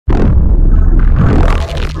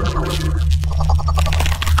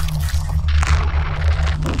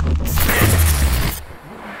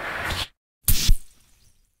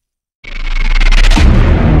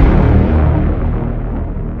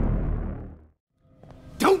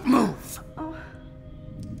yourself.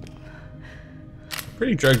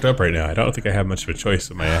 Pretty drugged up right now. I don't think I have much of a choice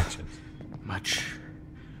with my actions. Much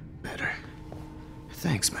better.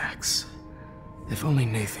 Thanks, Max. If only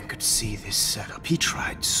Nathan could see this setup. He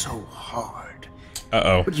tried so hard.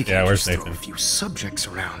 Uh-oh. But you Yeah, can't where's just throw Nathan? a few subjects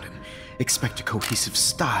around and expect a cohesive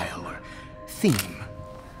style or theme.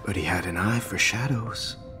 But he had an eye for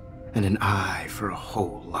shadows, and an eye for a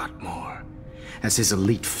whole lot more, as his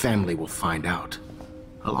elite family will find out,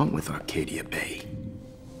 along with Arcadia Bay.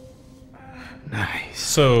 Nice.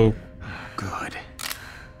 So, Good.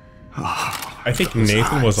 Oh, I think those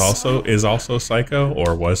Nathan was eyes. is also psycho,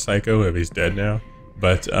 or was psycho if he's dead now.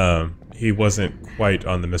 But he wasn't quite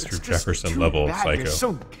on the Mr. It's Jefferson just too level of bad psycho. You're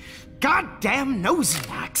so goddamn nosy,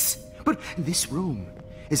 Max. But this room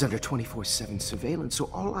is under 24/7 surveillance, so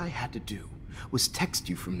all I had to do was text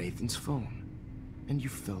you from Nathan's phone, and you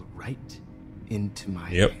fell right into my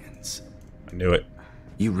hands. I knew it.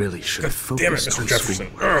 You really should have focused Damn it, Mr. on Jefferson.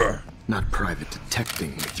 schoolwork, not private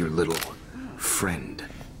detecting with your little friend.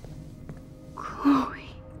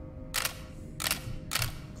 Chloe.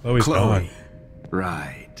 Chloe's gone.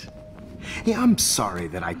 Right. Yeah, I'm sorry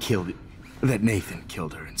that that Nathan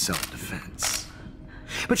killed her in self-defense.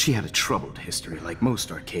 But she had a troubled history like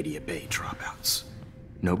most Arcadia Bay dropouts.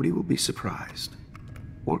 Nobody will be surprised.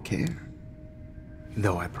 Or care.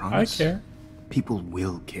 Though I promise. I care. People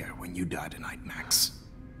will care when you die tonight, Max.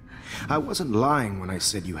 I wasn't lying when I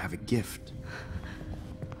said you have a gift.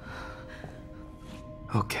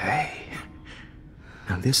 Okay.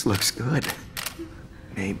 Now this looks good.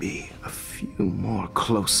 Maybe a few more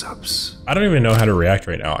close-ups. I don't even know how to react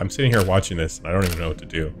right now. I'm sitting here watching this, and I don't even know what to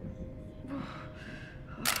do.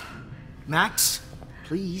 Max,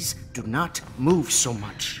 please do not move so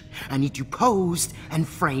much. I need you posed and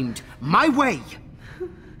framed my way.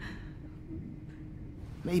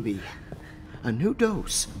 Maybe a new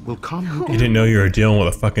dose will calm you You down. didn't know you were dealing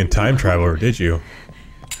with a fucking time traveler, did you?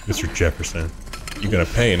 Mr. Jefferson. You're gonna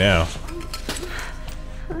pay now.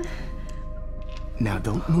 Now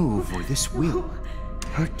don't move or this will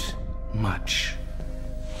hurt much.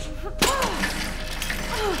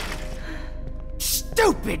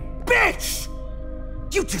 Stupid bitch!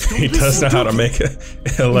 You just don't He does know listen, how to do you? make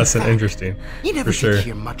it a lesson interesting. You never For sure. did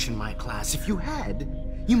hear much in my class. If you had,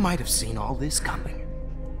 you might have seen all this coming.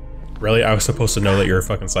 Really? I was supposed to know that you're a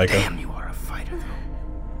fucking psycho? Damn, you are a fighter, though.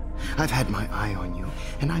 I've had my eye on you,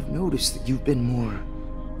 and I've noticed that you've been more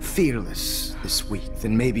fearless this week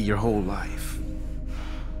than maybe your whole life.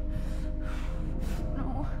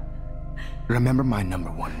 No. Remember my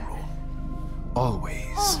 #1 rule.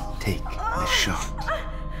 Always take the shot.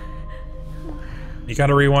 You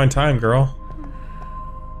gotta rewind time, girl.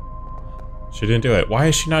 She didn't do it. Why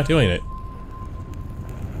is she not doing it?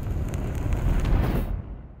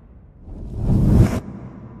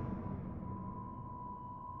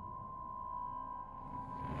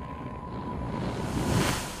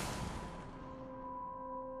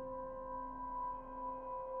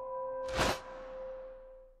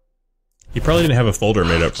 He probably didn't have a folder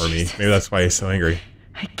made up for me. Maybe that's why he's so angry.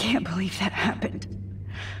 I can't believe that happened.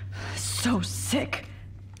 So sick.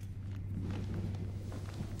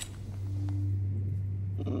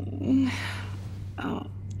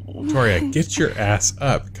 Victoria, get your ass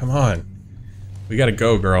up. Come on. We gotta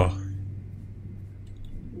go, girl.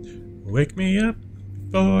 Wake me up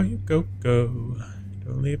before you go.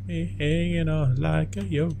 Don't leave me hanging on like a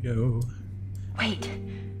yo-yo. Wait.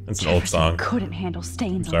 That's an old Jefferson song. couldn't handle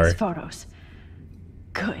stains on Sorry. his photos.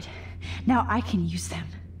 Good. Now I can use them.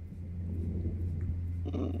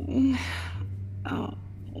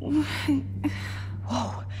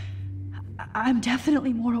 Whoa. I'm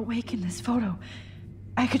definitely more awake in this photo.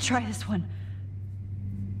 I could try this one.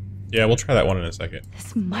 Yeah, we'll try that one in a second.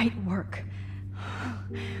 This might work.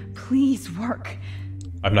 Please work.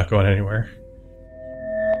 I'm not going anywhere.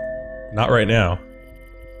 Not right now.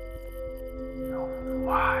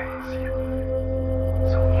 Wise, yet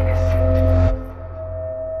so innocent.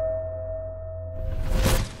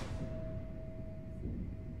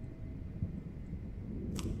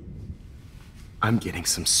 I'm getting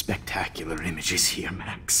some spectacular images here,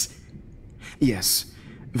 Max. Yes,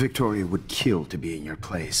 Victoria would kill to be in your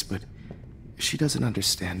place, but she doesn't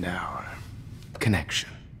understand our connection.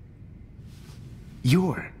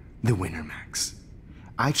 You're the winner, Max.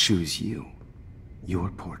 I choose you. Your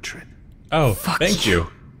portrait. Oh, thank you.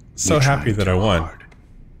 So You're happy trying that I too won. hard.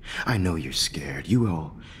 I know you're scared. You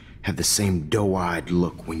all have the same doe-eyed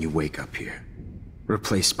look when you wake up here,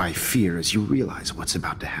 replaced by fear as you realize what's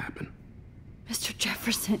about to happen. Mr.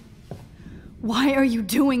 Jefferson, why are you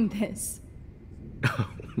doing this? Oh,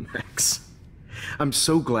 Max, I'm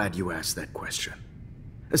so glad you asked that question.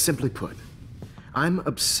 Simply put, I'm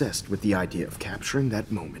obsessed with the idea of capturing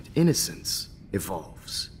that moment innocence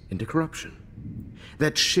evolves into corruption.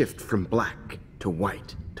 That shift from black to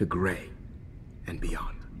white to gray and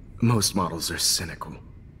beyond. Most models are cynical.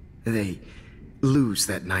 They lose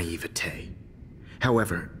that naivete.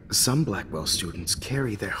 However, some Blackwell students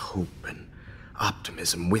carry their hope and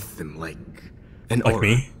optimism with them like an aura.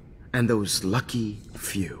 me? And those lucky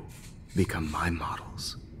few become my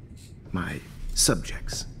models. My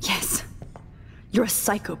subjects. Yes. You're a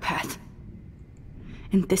psychopath.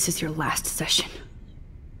 And this is your last session.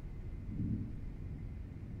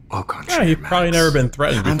 Au contraire, Yeah, you've probably Max. never been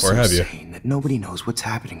threatened I'm before, so have you? sane that nobody knows what's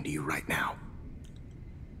happening to you right now.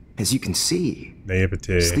 As you can see,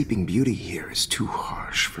 Naivete. Sleeping Beauty here is too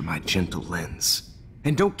harsh for my gentle lens.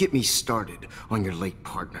 And don't get me started on your late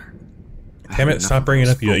partner. I Damn had it, enough stop of bringing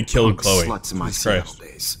those up you folk killed punk Chloe. sluts in my Jesus Seattle Christ.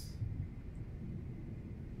 days.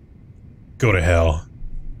 Go to hell.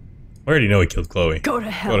 I already know he killed Chloe. Go to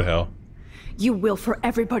hell. Go to hell. You will for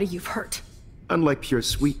everybody you've hurt. Unlike pure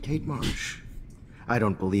sweet Kate Marsh, I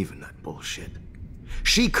don't believe in that bullshit.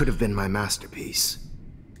 She could have been my masterpiece.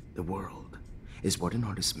 The world is what an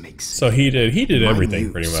artist makes it. So he did My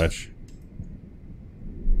everything pretty muse. much.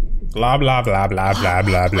 Blah blah blah blah blah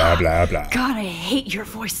blah blah blah blah. God, I hate your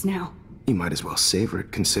voice now. You might as well savor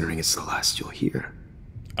it, considering it's the last you'll hear.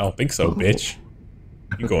 I don't think so, bitch.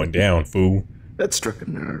 You going down, fool. That struck a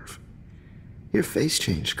nerve. Your face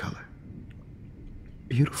changed color.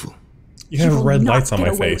 Beautiful. You have will red not lights on get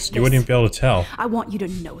my away face. with You wouldn't this. even be able to tell. I want you to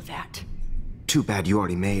know that. Too bad you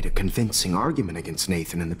already made a convincing argument against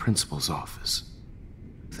Nathan in the principal's office.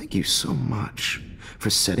 Thank you so much for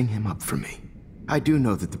setting him up for me. I do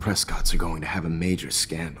know that the Prescotts are going to have a major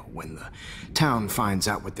scandal when the town finds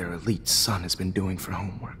out what their elite son has been doing for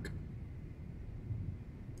homework.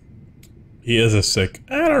 He is a sick.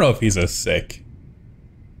 I don't know if he's a sick.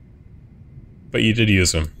 But you did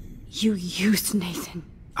use him. You used Nathan.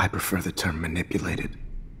 I prefer the term manipulated.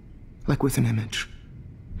 Like with an image.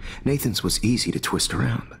 Nathan's was easy to twist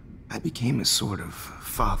around. I became a sort of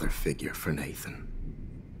father figure for Nathan.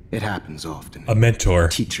 It happens often. A mentor.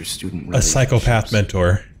 Teacher-student A psychopath relationships.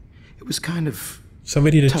 mentor. It was kind of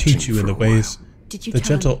Somebody to touching teach you in for the a while. ways, Did you the tell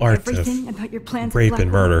gentle him arts everything of about your plans rape with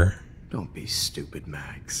and Blackwell? murder. Don't be stupid,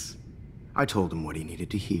 Max. I told him what he needed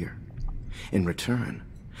to hear. In return,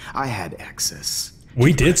 I had access.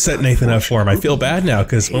 We did set Nathan up for him. I feel bad now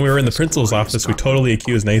because when we were in the principal's office, we totally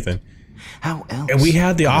accused Nathan. How else? And we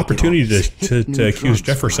had the could I get all opportunity these hip to new accuse drugs for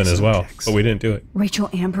Jefferson my as well, subjects? but we didn't do it. Rachel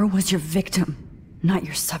Amber was your victim, not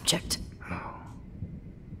your subject.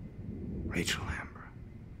 Rachel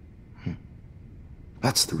Amber.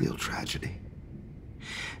 That's the real tragedy.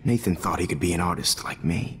 Nathan thought he could be an artist like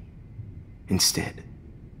me. Instead,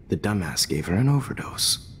 the dumbass gave her an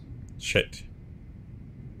overdose. Shit.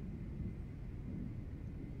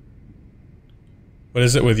 What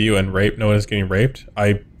is it with you and rape? No one is getting raped?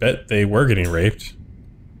 I bet they were getting raped.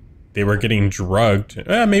 They were getting drugged.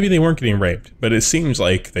 Maybe they weren't getting raped, but it seems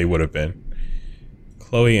like they would have been.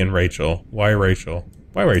 Chloe and Rachel. Why Rachel?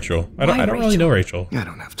 Why Rachel? I don't really know Rachel. I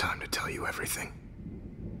don't have time to tell you everything.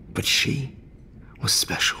 But she was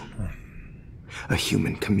special. A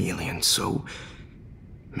human chameleon, so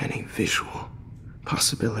many visual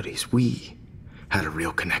possibilities. We had a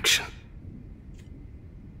real connection.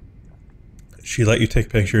 She let you take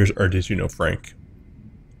pictures, or did you know Frank?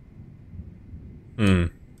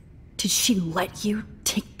 Did she let you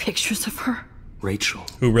take pictures of her? Rachel.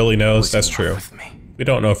 Who really knows? was That's in true. love with me. We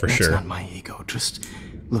don't know for That's sure. not my ego. Just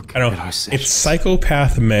look I don't. at our sessions. It's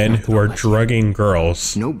psychopath men who are drugging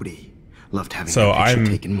girls. Nobody loved having So their picture I'm-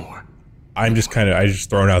 taken more. I just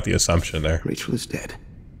thrown out the assumption there. Rachel is dead.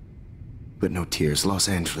 But no tears. Los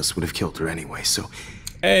Angeles would have killed her anyway, so...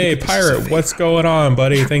 Hey, Look at this as a pirate, what's favor. going on,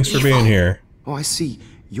 buddy? Thanks for being here. Oh, I see.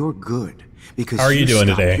 You're good. Because How are you doing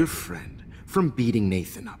stopped today? your friend from beating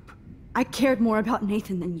Nathan up. I cared more about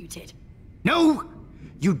Nathan than you did. No,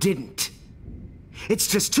 you didn't. It's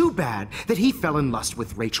just too bad that he fell in lust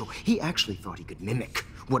with Rachel. He actually thought he could mimic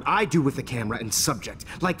what I do with the camera and subject,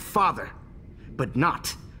 like father, but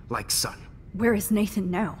not like son. Where is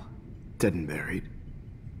Nathan now? Dead and buried.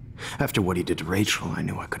 After what he did to Rachel, I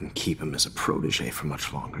knew I couldn't keep him as a protege for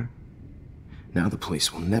much longer. Now the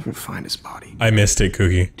police will never find his body. I missed it,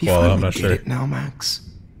 Cookie. Do you Well, finally I'm not get sure. it now, Max?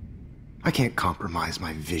 I can't compromise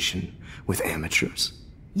my vision with amateurs.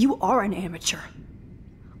 You are an amateur.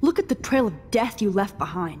 Look at the trail of death you left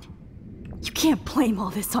behind. You can't blame all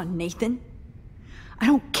this on Nathan. I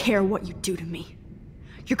don't care what you do to me.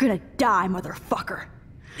 You're gonna die, motherfucker.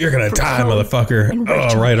 You're gonna For die, Chloe motherfucker. and Oh,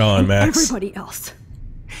 Rachel right on, and Max. everybody else.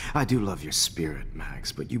 I do love your spirit,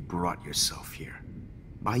 Max, but you brought yourself here.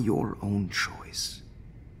 by your own choice.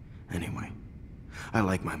 Anyway, I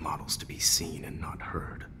like my models to be seen and not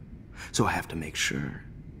heard, so I have to make sure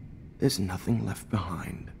there's nothing left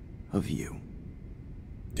behind of you.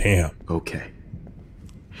 Damn. Okay.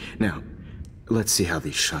 Now, let's see how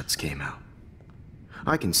these shots came out.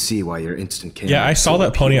 I can see why your instant came out. Yeah, I saw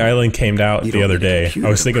that Pony Island came out the other day. I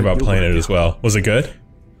was thinking about playing it as well. Was it good?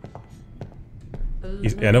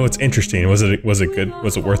 I know it's interesting. Was it good?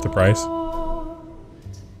 Was it worth the price?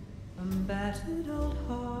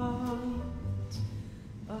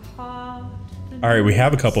 Alright, we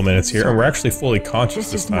have a couple minutes here, and we're actually fully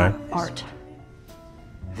conscious this time. This is not art.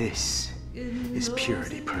 This is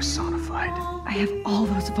purity personified. I have all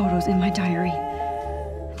those photos in my diary.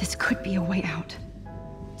 This could be a way out.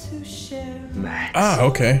 Max. Ah,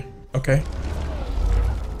 okay. Okay.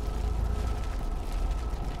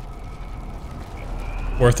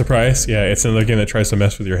 Worth the price? Yeah, it's another game that tries to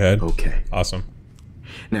mess with your head. Okay. Awesome.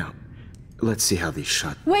 Now, let's see how these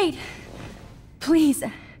shots. Wait! Please,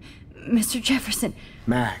 Mr. Jefferson.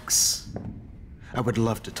 Max, I would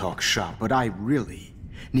love to talk shop, but I really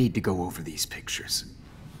need to go over these pictures,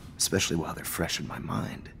 especially while they're fresh in my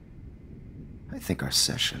mind. I think our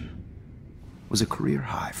session was a career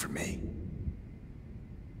high for me.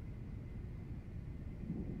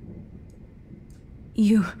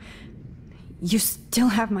 You still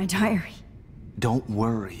have my diary. Don't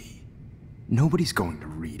worry. Nobody's going to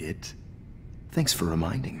read it. Thanks for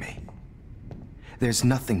reminding me. There's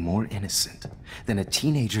nothing more innocent than a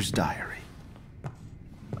teenager's diary.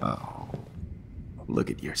 Oh, look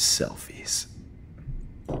at your selfies.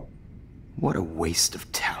 What a waste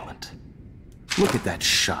of talent. Look at that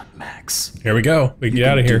shot, Max. Here we go. We can get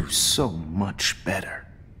out of here. Do so much better.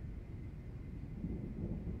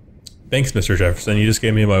 Thanks, Mr. Jefferson. You just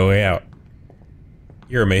gave me my way out.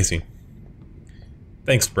 You're amazing.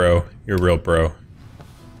 Thanks, bro. You're a real bro.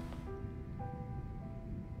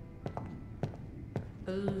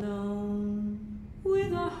 Alone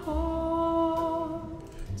with a heart.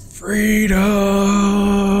 Freedom!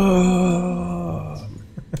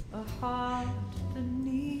 A heart that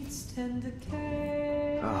needs tender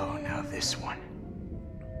care. Oh, now this one.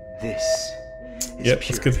 This is Yep,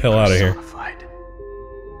 let's get the hell out of here. personified.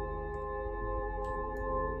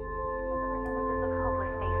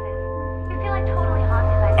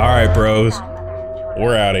 Alright, bros.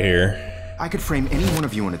 We're out of here. I could frame any one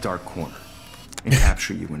of you in a dark corner and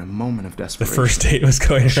capture you in a moment of The desperation. first date was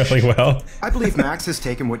going really well. I believe Max has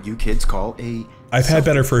taken what you kids call a I've had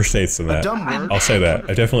better first dates than that. dumb word. I'll say that.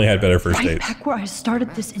 I definitely had better first Right dates. back where I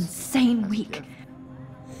started this insane week.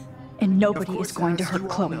 And nobody is going to hurt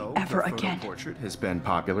Chloe ever again. The portrait has been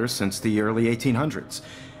popular since the early 1800s.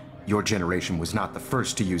 Your generation was not the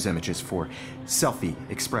first to use images for selfie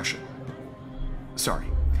expression. Sorry,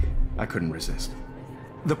 I couldn't resist.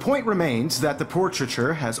 The point remains that the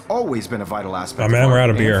portraiture has always been a vital aspect Oh, man, of we're art out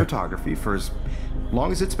of and beer. photography for as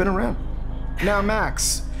long as it's been around. Now,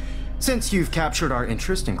 Max, since you've captured our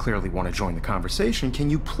interest and clearly want to join the conversation, can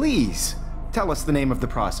you please tell us the name of the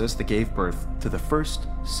process that gave birth to the first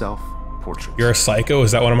self-portrait? You're a psycho?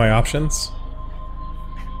 Is that one of my options?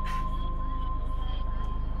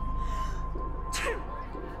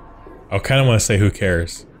 I kind of want to say who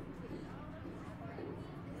cares.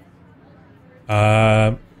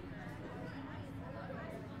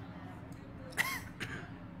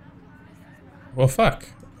 Well, fuck.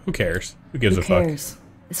 Who cares? Who gives a fuck?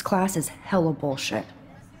 This class is hella bullshit.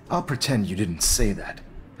 I'll pretend you didn't say that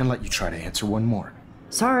and let you try to answer one more.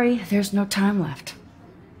 Sorry, there's no time left.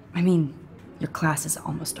 I mean, your class is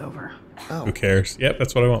almost over. Oh, Who cares? Yep,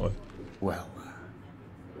 that's what I went with. well.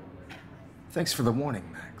 Thanks for the warning,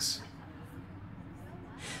 Max.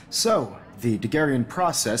 So, the Daguerrean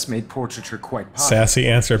process made portraiture quite popular. Sassy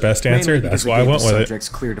answer, best answer. Mainly That's because it why I gave went the with it. subjects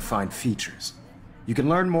clear defined features. You can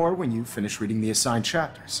learn more when you finish reading the assigned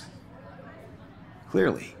chapters.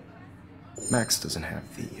 Clearly, Max doesn't have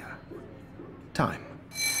the time.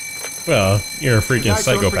 Well, you're a freaking Guys,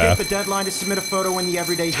 don't forget psychopath. the deadline to submit a photo in the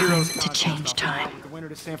Everyday Heroes to change time. The winner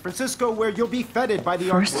to San Francisco, where you'll be feted by the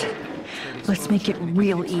First, let's make it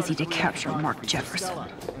real easy to capture Mark Jefferson.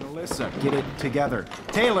 And Alyssa, get it together.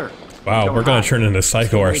 Taylor. Wow, don't we're gonna hide. turn into psycho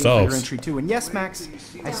Still waiting for your ourselves. entry too. And yes, Max,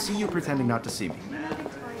 I see you pretending not to see me.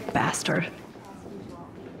 Bastard.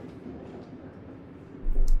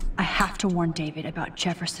 I have to warn David about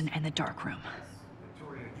Jefferson and the dark room.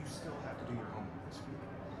 Victoria, you still have to do your homework this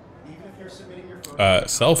week. Even if you're submitting your photo.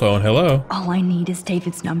 Cell phone, hello. All I need is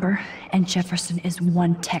David's number, and Jefferson is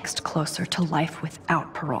one text closer to life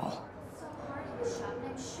without parole.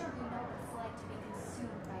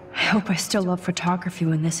 I hope I still love photography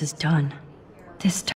when this is done. This time.